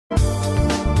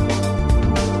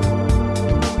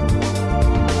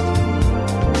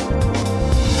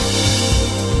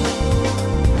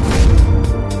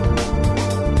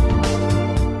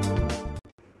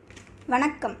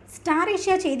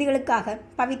Malaysia செய்திகளுக்காக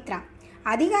பவித்ரா.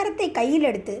 அதிகாரத்தை கையில்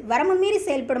எடுத்து வரம்பு மீறி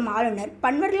செயல்படும் ஆளுநர்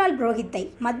பன்வர்லால் புரோஹித்தை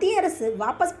மத்திய அரசு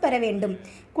வாபஸ் பெற வேண்டும்.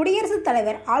 குடியரசுத்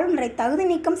தலைவர் ஆளுநரை தகுதி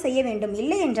நீக்கம் செய்ய வேண்டும்.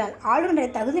 இல்லை என்றால் ஆளுநரை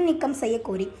தகுதி நீக்கம் செய்ய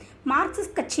கோரி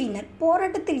மார்க்சிஸ்ட் கட்சியினர்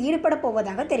போராட்டத்தில் ஈடுபட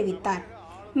போவதாக தெரிவித்தார்.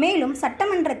 மேலும்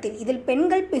சட்டமன்றத்தில் இதில்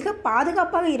பெண்கள் மிக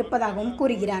பாதுகாப்பாக இருப்பதாகவும்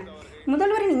கூறுகிறார்.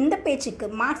 முதல்வரின் இந்த பேச்சுக்கு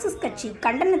மார்க்சிஸ்ட் கட்சி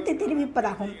கண்டனத்தை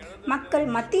தெரிவிப்பதாகவும் மக்கள்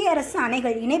மத்திய அரசு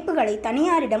அணைகள் இணைப்புகளை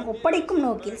தனியாரிடம் ஒப்படைக்கும்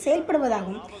நோக்கில்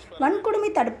செயல்படுவதாகவும் வன்கொடுமை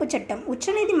தடுப்புச் சட்டம்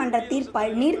உச்சநீதிமன்ற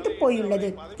தீர்ப்பால் நீர்த்து போயுள்ளது.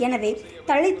 எனவே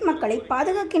தலித் மக்களை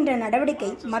பாதுகாக்கின்ற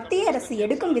நடவடிக்கை மத்திய அரசு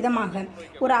எடுக்கும் விதமாக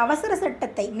ஒரு அவசர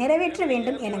சட்டத்தை நிறைவேற்ற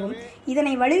வேண்டும் எனவும்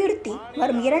இதனை வலியுறுத்தி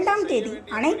வரும் 2ஆம் தேதி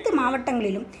அனைத்து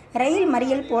மாவட்டங்களிலும் ரயில்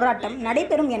மறியல் போராட்டம்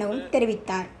நடைபெறும் எனவும்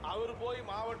தெரிவித்தார். அவர் போய்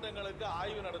மாவட்டங்களுக்கு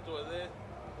ஆய்வு நடத்துவது,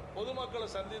 பொதுமக்களை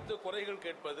சந்தித்து குறைகள்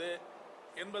கேட்பது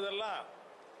என்பதெல்லாம்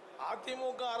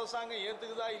அதிமுக அரசாங்கம்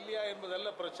ஏற்றுக்குதா இல்லையா என்பதல்ல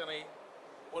பிரச்சனை.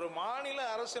 ஒரு மாநில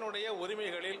அரசினுடைய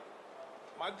உரிமைகளில்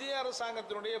மத்திய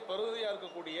அரசாங்கத்தினுடைய பிரதிநிதியாக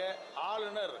இருக்கக்கூடிய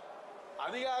ஆளுநர்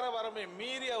அதிகார வரம்பை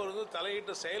மீறி அவர்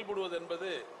தலையிட்டு செயல்படுவது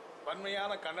என்பது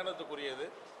வன்மையான கண்டனத்துக்குரியது.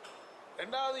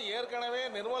 இரண்டாவது, ஏற்கனவே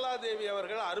நிர்மலா தேவி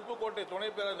அவர்கள், அருப்புக்கோட்டை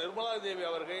துணை பேரர் நிர்மலா தேவி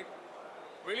அவர்கள்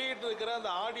வெளியிட்டிருக்கிற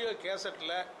அந்த ஆடியோ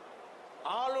கேசட்டில்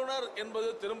ஆளுநர் என்பது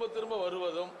திரும்ப திரும்ப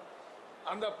வருவதும்,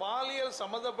 அந்த பாலியல்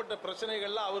சம்பந்தப்பட்ட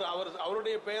பிரச்சனைகள்ல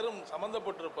அவருடைய பெயரும்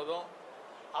சம்பந்தப்பட்டிருப்பதும்,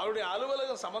 அவருடைய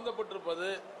அலுவலகம் சம்பந்தப்பட்டிருப்பது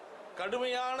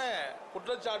கடுமையான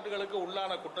குற்றச்சாட்டுகளுக்கு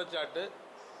உள்ளான குற்றச்சாட்டு.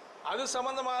 அது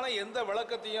சம்பந்தமான எந்த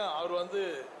விளக்கத்தையும் அவர்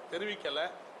தெரிவிக்கலை.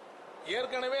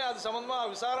 ஏற்கனவே அது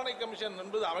சம்பந்தமாக விசாரணை கமிஷன்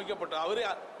என்பது அமைக்கப்பட்டு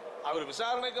அவர்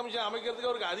விசாரணை கமிஷன்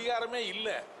அமைக்கிறதுக்கு அவருக்கு அதிகாரமே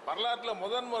இல்லை. வரலாற்றில்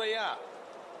முதன்முறையா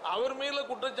அவர் மீது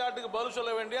குற்றச்சாட்டுக்கு பதில்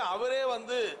சொல்ல வேண்டிய அவரே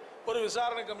ஒரு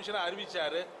விசாரணை கமிஷனை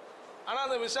அறிவிச்சாரு. ஆனால்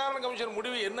அந்த விசாரணை கமிஷன்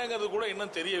முடிவு என்னங்கிறது கூட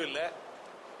இன்னும் தெரியவில்லை.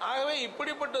 ஆகவே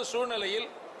இப்படிப்பட்ட சூழ்நிலையில்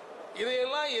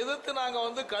இதையெல்லாம் எதிர்த்து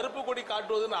நாங்கள் கருப்பு கொடி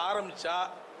காட்டுவதுன்னு ஆரம்பிச்சா,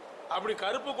 அப்படி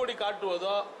கருப்பு கொடி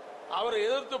காட்டுவதோ அவரை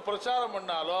எதிர்த்து பிரச்சாரம்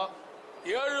பண்ணாலோ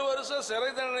 7 வருஷம் சிறை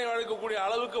தண்டனை வழங்கக்கூடிய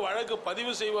அளவுக்கு வழக்கு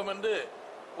பதிவு செய்வோம் என்று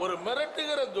ஒரு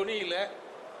மிரட்டுகிற துணியில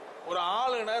ஒரு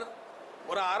ஆளுநர்,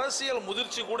 ஒரு அரசியல்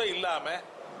முதிர்ச்சி கூட இல்லாம,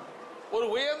 ஒரு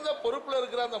உயர்ந்த பொறுப்பில்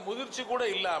இருக்கிற அந்த முதிர்ச்சி கூட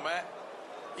இல்லாம,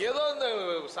 ஏதோ இந்த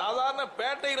சாதாரண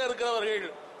பேட்டையில் இருக்கிறவர்கள்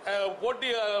போட்டி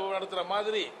நடத்துற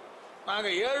மாதிரி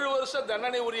நாங்கள் 7 வருஷம்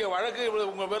தண்டனை உரிய வழக்கு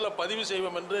உங்க பேர்ல பதிவு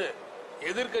செய்வோம் என்று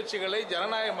எதிர்கட்சிகளை,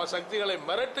 ஜனநாயக சக்திகளை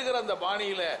மிரட்டுகிற அந்த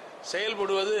பாணியில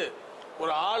செயல்படுவது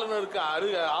ஒரு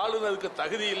ஆளுநருக்கு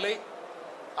தகுதி இல்லை,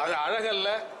 அது அழகல்ல.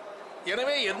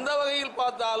 எனவே எந்த வகையில்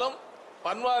பார்த்தாலும்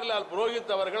பன்வாரிலால்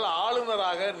புரோஹித் அவர்கள்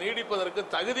ஆளுநராக நீடிப்பதற்கு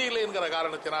தகுதி இல்லை என்கிற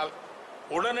காரணத்தினால்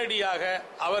உடனடியாக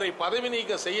அவரை பதவி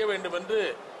நீக்க செய்ய வேண்டும் என்று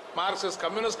மார்க்சிஸ்ட்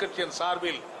கம்யூனிஸ்ட் கட்சியின்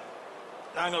சார்பில்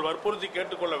நாங்கள் வற்புறுத்தி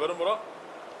கேட்டுக்கொள்ள விரும்புகிறோம்.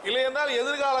 இல்லையென்றால்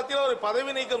எதிர்காலத்தில் ஒரு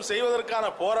பதவி நீக்கம் செய்வதற்கான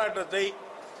போராட்டத்தை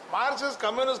மார்க்சிஸ்ட்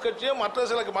கம்யூனிஸ்ட் கட்சியும்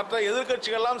மற்ற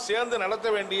எதிர்கட்சிகள்லாம் சேர்ந்து நடத்த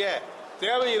வேண்டிய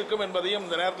தேவை இருக்கும் என்பதையும்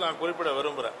இந்த நேரத்தில் நான் குறிப்பிட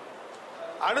விரும்புகிறேன்.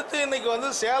 அடுத்து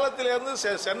இன்னைக்கு சேலத்திலிருந்து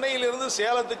சென்னையிலிருந்து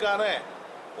சேலத்துக்கான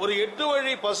ஒரு 8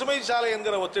 வழி பசுமை சாலை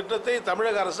என்கிற ஒரு திட்டத்தை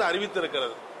தமிழக அரசு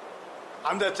அறிவித்திருக்கிறது.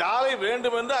 அந்த சாலை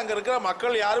வேண்டும் என்று அங்க இருக்கிற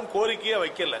மக்கள் யாரும் கோரிக்கையை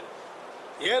வைக்கல.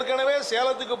 ஏற்கனவே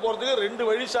சேலத்துக்கு போறதுக்கு 2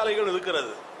 வழிச்சாலைகள்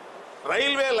இருக்கிறது,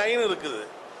 ரயில்வே லைன் இருக்குது,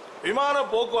 விமான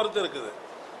போக்குவரத்து இருக்குது.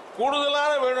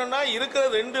 கூடுதலான வேணும்னா இருக்கிற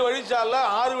 2 வழிச்சாலை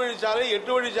 6 வழிச்சாலை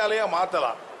 8 வழிச்சாலையா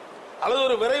மாத்தலாம், அல்லது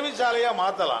ஒரு விரைவு சாலையா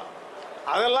மாத்தலாம்.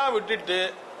 அதெல்லாம் விட்டுட்டு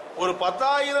ஒரு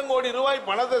 10,000 கோடி ரூபாய்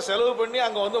பணத்தை செலவு பண்ணி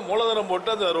அங்க மூலதனம் போட்டு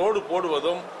அந்த ரோடு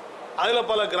போடுவதும், அதுல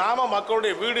பல கிராம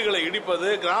மக்களுடைய வீடுகளை இடிப்பது,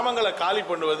 கிராமங்களை காலி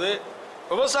பண்ணுவது,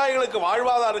 விவசாயிகளுக்கு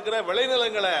வாழ்வாதாரம் இருக்கிற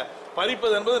விளைநிலங்களை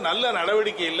பறிப்பது என்பது நல்ல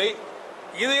நடவடிக்கை இல்லை.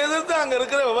 இதை எதிர்த்து அங்க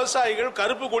இருக்கிற விவசாயிகள்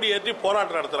கருப்பு கொடி ஏற்றி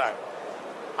போராட்டம் நடத்துறாங்க.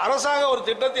 அரசாங்கம் ஒரு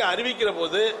திட்டத்தை அறிவிக்கிற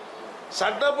போது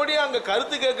சட்டப்படி அங்க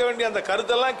கருத்து கேட்க வேண்டிய அந்த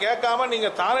கருத்தெல்லாம் கேட்காம நீங்க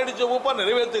தானடிச்ச ஊப்பா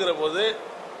நிறைவேற்றுகிற போது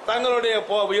தங்களுடைய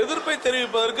எதிர்ப்பை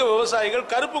தெரிவிப்பதற்கு விவசாயிகள்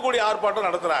கருப்பு கொடி ஆர்ப்பாட்டம்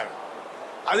நடத்துறாங்க.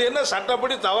 அது என்ன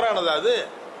சட்டப்படி தவறானது அது?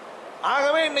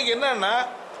 ஆகவே இன்னைக்கு என்னன்னா,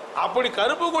 அப்படி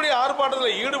கருப்பு கொடி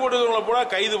ஆர்ப்பாட்டத்தில் ஈடுபடுகிறவங்களை கூட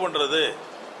கைது பண்றது,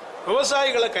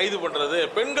 விவசாயிகளை கைது பண்றது,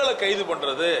 பெண்களை கைது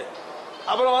பண்றது,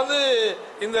 அப்புறம்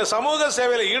இந்த சமூக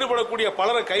சேவையில் ஈடுபடக்கூடிய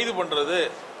பலரை கைது பண்றது,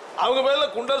 அவங்க மேல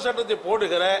குண்டர் சட்டத்தை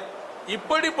போடுகிற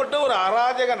இப்படிப்பட்ட ஒரு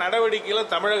அராஜக நடவடிக்கையில்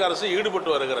தமிழக அரசு ஈடுபட்டு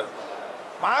வருகிறது.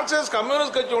 மார்க்சிஸ்ட்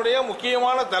கம்யூனிஸ்ட் கட்சியுடைய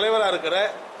முக்கியமான தலைவராக இருக்கிற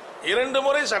 2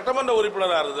 முறை சட்டமன்ற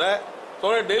உறுப்பினராக இருந்த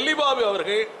தோழர் டெல்லி பாபு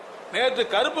அவர்கள் நேற்று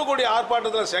கருப்பு கொடி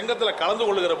ஆர்ப்பாட்டத்தில் செங்கத்தில் கலந்து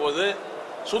கொள்கிற போது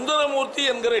சுந்தரமூர்த்தி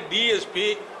என்கிற டிஎஸ்பி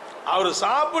அவர்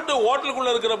சாப்பிட்டு ஹோட்டலுக்குள்ள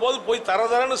இருக்கிற போது போய்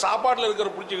தரதரன்னு சாப்பாட்டில் இருக்கிற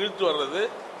பிடிச்சி இழுத்து வர்றது,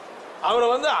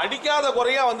 அவரை அடிக்காத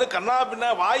குறையா கண்ணா பின்னா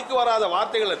வாய்க்கு வராத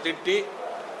வார்த்தைகளை திட்டி,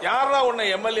 யாரா உன்னை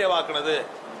எம்எல்ஏ வாக்குனது,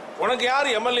 உனக்கு யார்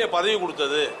எம்எல்ஏ பதவி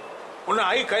கொடுத்தது, உன்னை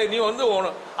நீ வந்து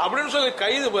அப்படின்னு சொல்லி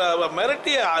கைது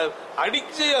மிரட்டி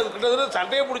அடித்து அது கிட்டத்தட்ட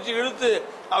சட்டையை பிடிச்சி இழுத்து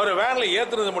அவரை வேனில்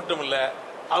ஏற்றுனது மட்டும் இல்லை,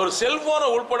 அவர் செல்போனை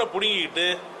உள்பட பிடுங்கிக்கிட்டு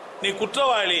நீ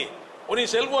குற்றவாளி, நீ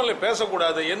செல்போனில்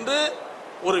பேசக்கூடாது என்று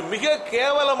ஒரு மிக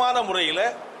கேவலமான முறையில்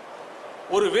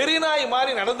ஒரு வெறிநாய்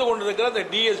மாதிரி நடந்து கொண்டிருக்கிற அந்த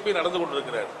டிஎஸ்பி நடந்து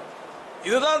கொண்டிருக்கிறார்.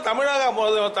 இதுதான்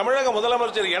தமிழக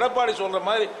முதலமைச்சர் எடப்பாடி சொல்ற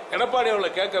மாதிரி எடப்பாடி அவர்களை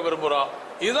கேட்க விரும்புகிறோம்.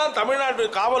 இதுதான் தமிழ்நாட்டு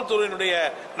காவல்துறையினுடைய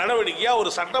நடவடிக்கையா? ஒரு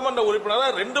சட்டமன்ற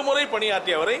உறுப்பினராக 2 முறை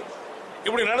பணியாற்றியவரை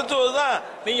இப்படி நடத்துவதுதான்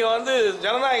நீங்க வந்து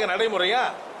ஜனநாயக நடைமுறையா?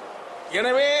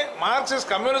 எனவே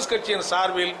மார்க்சிஸ்ட் கம்யூனிஸ்ட் கட்சியின்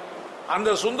சார்பில் அந்த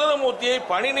சுந்தரமூர்த்தியை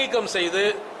பணி நீக்கம் செய்து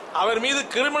அவர் மீது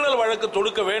கிரிமினல் வழக்கு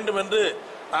தொடுக்க வேண்டும் என்று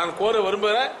நான் கோர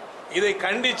விரும்புகிறேன். இதை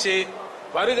கண்டித்து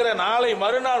வருகிற நாளை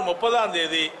மறுநாள் 30ஆம்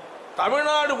தேதி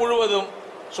தமிழ்நாடு முழுவதும்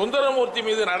சுந்தரமூர்த்தி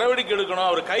மீது நடவடிக்கை எடுக்கணும்,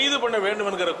 அவர் கைது பண்ண வேண்டும்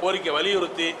என்கிற கோரிக்கை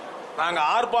வலியுறுத்தி நாங்கள்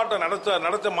ஆர்ப்பாட்டம்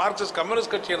நடத்த மார்க்சிஸ்ட்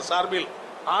கம்யூனிஸ்ட் கட்சியின் சார்பில்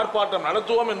ஆர்ப்பாட்டம்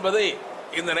நடத்துவோம் என்பதை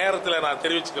இந்த நேரத்தில் நான்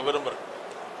தெரிவிச்சுக்க விரும்புகிறேன்.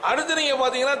 அடுத்து நீங்க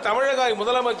பாத்தீங்கன்னா தமிழக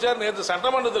முதலமைச்சர் நேற்று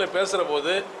சட்டமன்றத்தில் பேசுற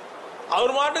போது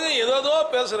அவர் மாட்டுக்கு ஏதோ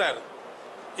பேசுறாரு.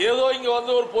 ஏதோ இங்க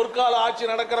வந்து ஒரு பொற்கால ஆட்சி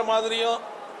நடக்கிற மாதிரியும்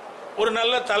ஒரு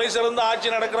நல்ல தலை சிறந்த ஆட்சி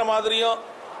நடக்கிற மாதிரியும்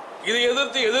இதை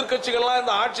எதிர்த்து எதிர்கட்சிகள்லாம்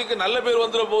இந்த ஆட்சிக்கு நல்ல பேர்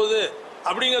வந்துட போகுது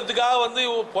அப்படிங்கிறதுக்காக வந்து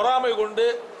பொறாமை கொண்டு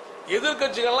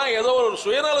எதிர்கட்சிகள்லாம் ஏதோ ஒரு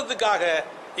சுயநலத்துக்காக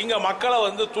இங்க மக்களை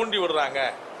வந்து தூண்டி விடுறாங்க.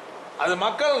 அது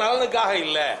மக்கள் நலனுக்காக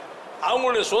இல்லை,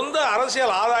 அவங்களுடைய சொந்த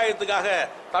அரசியல் ஆதாயத்துக்காக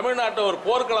தமிழ்நாட்டை ஒரு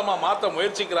போர்க்களமா மாற்ற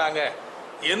முயற்சிக்கிறாங்க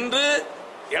என்று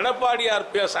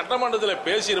எடப்பாடியார் சட்டமன்றத்தில்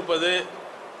பேசியிருப்பது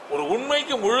ஒரு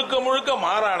உண்மைக்கு முழுக்க முழுக்க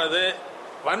மாறானது,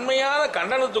 வன்மையான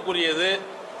கண்டனத்துக்குரியது.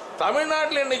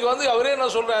 தமிழ்நாட்டில் இன்னைக்கு வந்து அவரே என்ன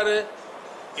சொல்றாரு,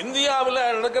 இந்தியாவில்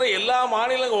நடக்கிற எல்லா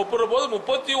மாநிலங்களும் ஒப்புற போது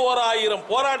 31,000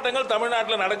 போராட்டங்கள்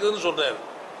தமிழ்நாட்டில் நடக்குதுன்னு சொல்றாரு.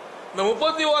 இந்த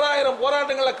 31,000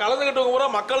 போராட்டங்களில் கலந்துகிட்டவங்க பூரா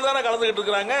மக்கள் தானே கலந்துகிட்டு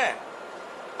இருக்கிறாங்க.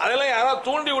 அதெல்லாம் யாராவது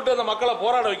தூண்டி விட்டு அந்த மக்களை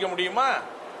போராட வைக்க முடியுமா?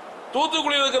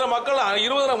 தூத்துக்குடியில் இருக்கிற மக்கள்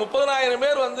 20,000-30,000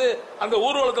 பேர் வந்து அந்த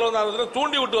ஊர்வலத்தில் வந்து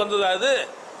தூண்டி விட்டு வந்தது அது.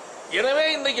 எனவே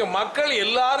இன்னைக்கு மக்கள்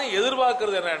எல்லாரும்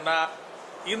எதிர்பார்க்கிறது என்னன்னா,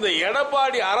 இந்த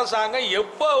எடப்பாடி அரசாங்கம்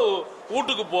எப்ப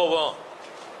வீட்டுக்கு போவோம்,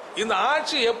 இந்த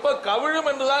ஆட்சி எப்ப கவிழும்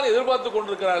என்றுதான் எதிர்பார்த்து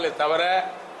கொண்டிருக்கிறார்களே தவிர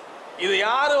இது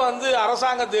யாரு வந்து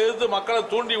அரசாங்கத்தை எதிர்த்து மக்களை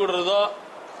தூண்டி விடுறதோ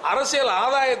அரசியல்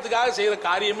ஆதாயத்துக்காக செய்யற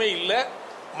காரியமே இல்லை.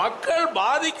 மக்கள்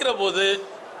பாதிக்கிற போது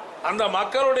அந்த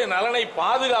மக்களுடைய நலனை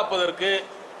பாதுகாப்பதற்கு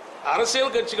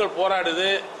அரசியல் கட்சிகள் போராடுது,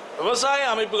 விவசாய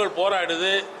அமைப்புகள்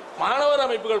போராடுது, மாணவர்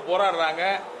அமைப்புகள் போராடுறாங்க,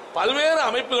 பல்வேறு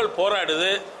அமைப்புகள்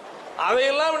போராடுது.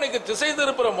 அதையெல்லாம் இன்னைக்கு திசை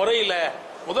திருப்புற முறையில்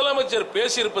முதலமைச்சர்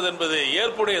பேசியிருப்பது என்பது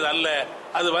ஏற்புடையது அல்ல,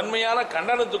 அது வன்மையான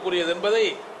கண்டனத்துக்குரியது என்பதை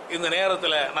இந்த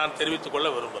நேரத்தில் நான் தெரிவித்துக் கொள்ள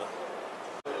விரும்புகிறேன்.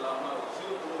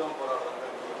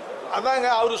 அதாங்க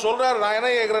அவர் சொல்றாரு. நான் என்ன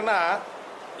கேட்கிறேன்னா,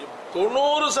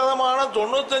 90%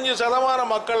 95%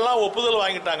 மக்கள்லாம் ஒப்புதல்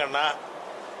வாங்கிட்டாங்கன்னா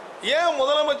ஏன்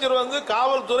முதலமைச்சர் வந்து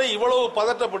காவல்துறை இவ்வளவு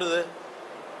பதட்டப்படுது?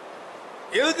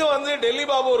 எதுக்கு வந்து டெல்லி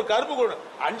பாபு ஒரு கருப்பு கொடு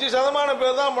 5%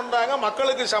 பேர் தான் பண்றாங்க,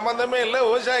 மக்களுக்கு சம்பந்தமே இல்லை,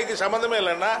 விவசாயிக்கு சம்பந்தமே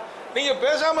இல்லைன்னா நீங்க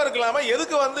பேசாம இருக்கலாமா?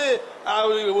 எதுக்கு வந்து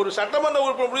ஒரு சட்டமன்ற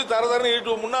உறுப்பினர் தரதரன்னு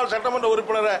இட்டு முன்னாள் சட்டமன்ற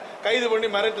உறுப்பினரை கைது பண்ணி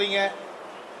மிரட்டுறீங்க?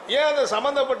 ஏன் அந்த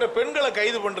சம்பந்தப்பட்ட பெண்களை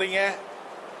கைது பண்றீங்க?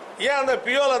 ஏன் அந்த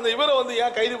பியோல் அந்த இவரை வந்து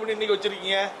ஏன் கைது பண்ணி இன்னைக்கு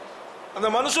வச்சிருக்கீங்க? அந்த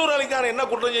மன்சூர் அலிகான் என்ன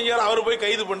குற்றம் செஞ்சார், அவர் போய்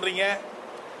கைது பண்றீங்க?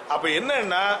 அப்ப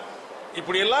என்னன்னா,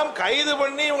 இப்படி எல்லாம் கைது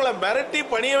பண்ணி இவங்களை மிரட்டி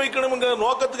பணிய வைக்கணுங்கிற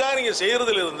நோக்கத்துக்காக நீங்க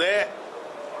செய்யறதுல இருந்து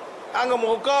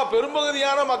அங்க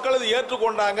பெரும்பகுதியான மக்கள் அதை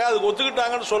ஏற்றுக்கொண்டாங்க, அதுக்கு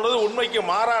ஒத்துக்கிட்டாங்கன்னு சொல்றது உண்மைக்கு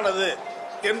மாறானது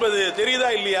என்பது தெரியுதா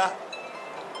இல்லையா?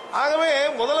 ஆகவே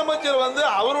முதலமைச்சர் வந்து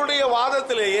அவருடைய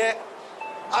வாதத்திலேயே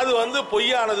அது வந்து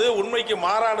பொய்யானது, உண்மைக்கு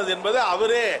மாறானது என்பதை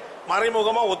அவரே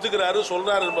மறைமுகமா ஒத்துக்கிறாரு,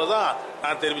 சொல்றாரு என்பதுதான்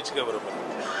நான் தெரிவிச்சுக்க விரும்புகிறேன்.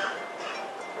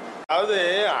 அதாவது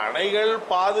அணைகள்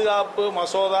பாதுகாப்பு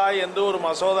மசோதா என்று ஒரு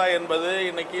மசோதா என்பது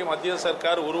இன்னைக்கு மத்திய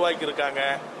சர்க்கார் உருவாக்கி இருக்காங்க.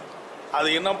 அது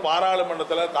இன்னும்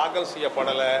பாராளுமன்றத்தில் தாக்கல்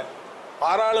செய்யப்படலை.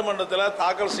 பாராளுமன்றத்தில்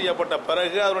தாக்கல் செய்யப்பட்ட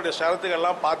பிறகு அதனுடைய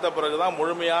ஷரத்துக்கள்லாம் பார்த்த பிறகுதான்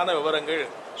முழுமையான விவரங்கள்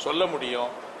சொல்ல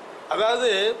முடியும். அதாவது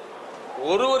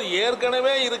ஒருவர்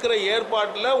ஏற்கனவே இருக்கிற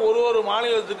ஏற்பாட்டில் ஒரு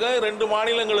மாநிலத்துக்கும் 2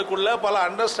 மாநிலங்களுக்குள்ள பல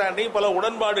அண்டர்ஸ்டாண்டிங், பல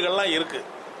உடன்பாடுகள்லாம் இருக்கு.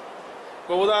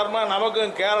 இப்போ உதாரணமாக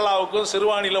நமக்கும் கேரளாவுக்கும்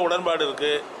சிறுவாணியில் உடன்பாடு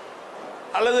இருக்கு,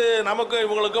 அல்லது நமக்கு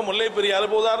இவங்களுக்கும் முல்லை பெரியார்.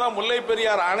 இப்போ உதாரணம் முல்லை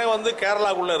பெரியார் அணை வந்து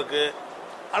கேரளாக்குள்ள இருக்கு,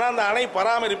 ஆனால் அந்த அணை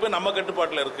பராமரிப்பு நம்ம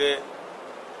கட்டுப்பாட்டில் இருக்கு.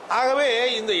 ஆகவே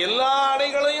இந்த எல்லா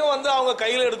அணைகளையும் வந்து அவங்க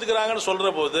கையில் எடுத்துக்கிறாங்கன்னு சொல்ற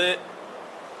போது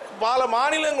பல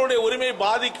மாநிலங்களுடைய உரிமை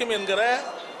பாதிக்கும் என்கிற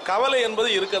கவலை என்பது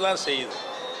இருக்கதான் செய்யுது.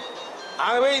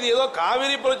 ஆகவே இது ஏதோ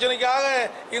காவிரி பிரச்சனைக்காக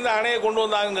இந்த அணையை கொண்டு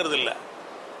வந்தாங்கிறது இல்லை.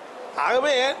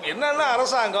 ஆகவே என்னன்னா,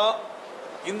 அரசாங்கம்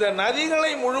இந்த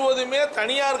நதிகளை முழுவதுமே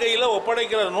தனியார் கையில்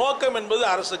ஒப்படைக்கிற நோக்கம் என்பது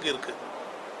அரசுக்கு இருக்கு.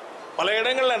 பல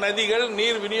இடங்களில் நதிகள்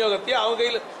நீர் விநியோகத்தை அவங்க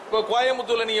கையில். இப்போ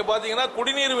கோயம்புத்தூர்ல நீங்க பாத்தீங்கன்னா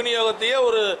குடிநீர் விநியோகத்தையே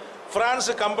ஒரு பிரான்ஸ்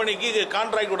கம்பெனிக்கு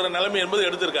கான்ட்ராக்ட் விடுற நிலைமை என்பது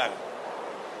எடுத்திருக்காங்க.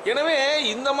 எனவே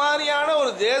இந்த மாதிரியான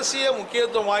ஒரு தேசிய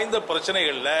முக்கியத்துவம் வாய்ந்த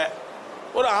பிரச்சனைகள்ல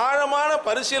ஒரு ஆழமான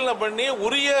பரிசீலனை பண்ணி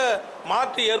உரிய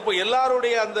மாற்று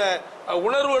எல்லாருடைய அந்த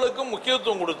உணர்வுகளுக்கும்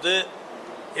முக்கியத்துவம் கொடுத்து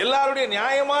எல்லாருடைய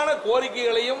நியாயமான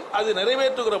கோரிக்கைகளையும் அது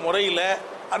நிறைவேற்றுகிற முறையில்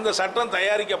அந்த சட்டம்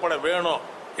தயாரிக்கப்பட வேணும்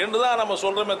என்றுதான் நம்ம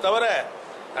சொல்றோமே தவிர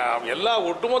எல்லா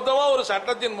ஒட்டுமொத்தமா ஒரு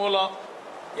சட்டத்தின் மூலம்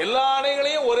எல்லா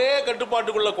அணைகளையும் ஒரே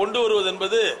கட்டுப்பாட்டுக்குள்ள கொண்டு வருவது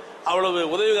என்பது அவ்வளவு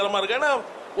உதவிகரமா இருக்கு. ஏன்னா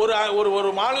ஒரு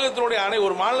மாநிலத்தினுடைய அணை,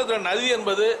 ஒரு மாநிலத்தினுடைய நதி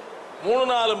என்பது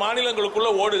 3-4 மாநிலங்களுக்குள்ள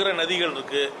ஓடுகிற நதிகள்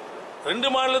இருக்கு.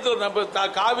 2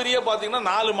 மாநிலத்தில் காவிரியே பார்த்தீங்கன்னா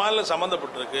 4 மாநிலம்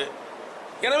சம்பந்தப்பட்டிருக்கு.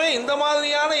 எனவே இந்த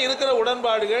மாதிரியான இருக்கிற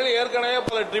உடன்பாடுகள் ஏற்கனவே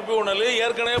பல ட்ரிபியூனல்,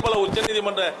 ஏற்கனவே பல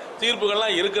உச்சநீதிமன்ற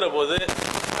தீர்ப்புகள்லாம் இருக்கிற போது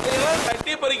அதையெல்லாம்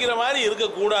தட்டி பறிக்கிற மாதிரி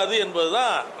இருக்கக்கூடாது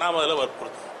என்பதுதான் நாம் அதில்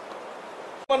வற்புறுத்தோம்.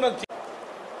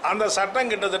 அந்த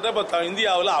சட்டம் கிட்டத்தட்ட இப்போ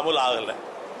இந்தியாவில் அமல் ஆகலை.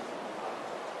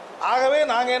 ஆகவே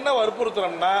நாங்கள் என்ன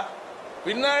வற்புறுத்துறோம்னா,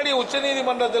 பின்னாடி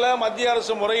உச்சநீதிமன்றத்தில் மத்திய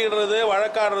அரசு முறையிடுறது,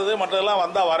 வழக்காடுறது மற்றதெல்லாம்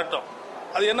வந்தால் வரட்டும்,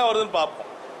 அது என்ன வருதுன்னு பார்ப்போம்.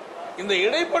 இந்த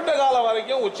இடைப்பட்ட காலம்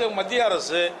வரைக்கும் மத்திய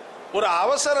அரசு ஒரு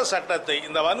அவசர சட்டத்தை,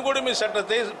 இந்த வன்கொடுமை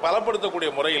சட்டத்தை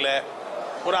பலப்படுத்தக்கூடிய முறையில்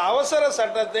ஒரு அவசர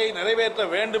சட்டத்தை நிறைவேற்ற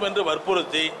வேண்டும் என்று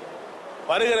வற்புறுத்தி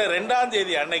வருகிற 2ஆம்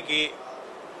தேதி அன்னைக்கு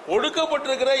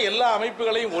ஒடுக்கப்பட்டிருக்கிற எல்லா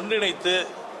அமைப்புகளையும் ஒன்றிணைத்து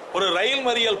ஒரு ரயில்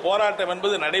மறியல் போராட்டம்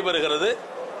என்பது நடைபெறுகிறது.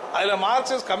 அதில்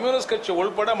மார்க்சிஸ்ட் கம்யூனிஸ்ட் கட்சி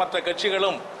உள்பட மற்ற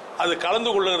கட்சிகளும் அது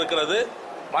கலந்து கொள்ள இருக்கிறது.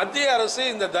 மத்திய அரசு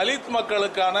இந்த தலித்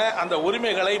மக்களுக்கான அந்த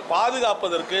உரிமைகளை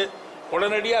பாதுகாப்பதற்கு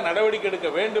உடனடியாக நடவடிக்கை எடுக்க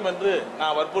வேண்டும் என்று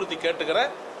நான் வற்புறுத்தி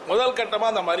கேட்டுக்கிறேன். முதல்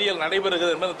கட்டமாக அந்த மறியல்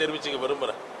நடைபெறுகிறது என்பதை தெரிவிச்சுக்க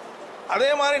விரும்புகிறேன். அதே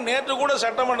மாதிரி நேற்று கூட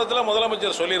சட்டமன்றத்தில்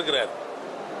முதலமைச்சர் சொல்லியிருக்கிறார்,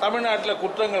 தமிழ்நாட்டில்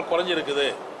குற்றங்கள் குறைஞ்சிருக்குது,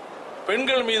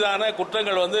 பெண்கள் மீதான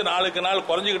குற்றங்கள் நாளுக்கு நாள்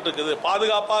குறைஞ்சிக்கிட்டு இருக்குது,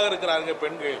 பாதுகாப்பாக இருக்கிறாங்க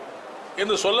பெண்கள்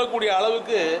என்று சொல்லக்கூடிய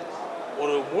அளவுக்கு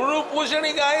ஒரு முழு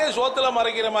பூசணிக்காய சோத்துல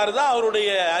மறைக்கிற மாதிரி தான் அவருடைய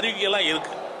அறிக்கையெல்லாம்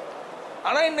இருக்கு.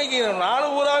 ஆனால் இன்னைக்கு நாடு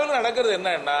பூராவில் நடக்கிறது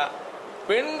என்னன்னா,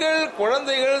 பெண்கள்,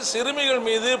 குழந்தைகள், சிறுமிகள்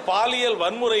மீது பாலியல்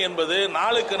வன்முறை என்பது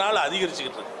நாளுக்கு நாள்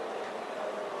அதிகரிச்சுக்கிட்டு இருக்கு.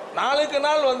 நாளுக்கு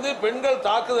நாள் பெண்கள்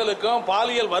தாக்குதலுக்கும்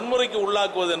பாலியல் வன்முறைக்கு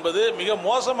உள்ளாக்குவது என்பது மிக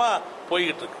மோசமா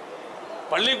போய்கிட்டு இருக்கு.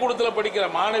 பள்ளிக்கூடத்தில் படிக்கிற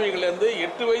மாணவிகள்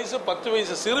 8 வயசு 10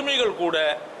 வயசு சிறுமிகள் கூட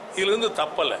இதிலிருந்து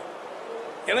தப்பல.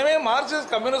 எனவே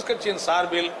மார்க்சிஸ்ட் கம்யூனிஸ்ட் கட்சியின்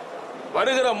சார்பில்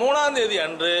வருகிற 3ஆம் தேதி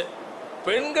அன்று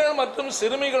பெண்கள் மற்றும்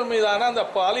சிறுமிகள் மீதான அந்த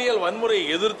பாலியல் வன்முறையை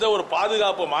எதிர்த்த ஒரு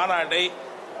பாதுகாப்பு மாநாட்டை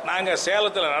நாங்கள்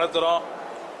சேலத்தில் நடத்துகிறோம்.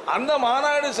 அந்த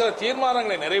மாநாடு சில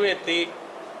தீர்மானங்களை நிறைவேற்றி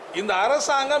இந்த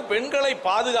அரசாங்கம் பெண்களை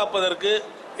பாதுகாப்பதற்கு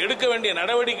எடுக்க வேண்டிய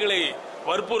நடவடிக்கைகளை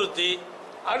வற்புறுத்தி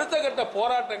அடுத்த கட்ட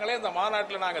போராட்டங்களை இந்த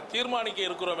மாநாட்டில் நாங்கள் தீர்மானிக்க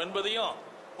இருக்கிறோம் என்பதையும்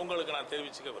உங்களுக்கு நான்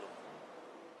தெரிவிச்சுக்க விரும்புகிறேன்.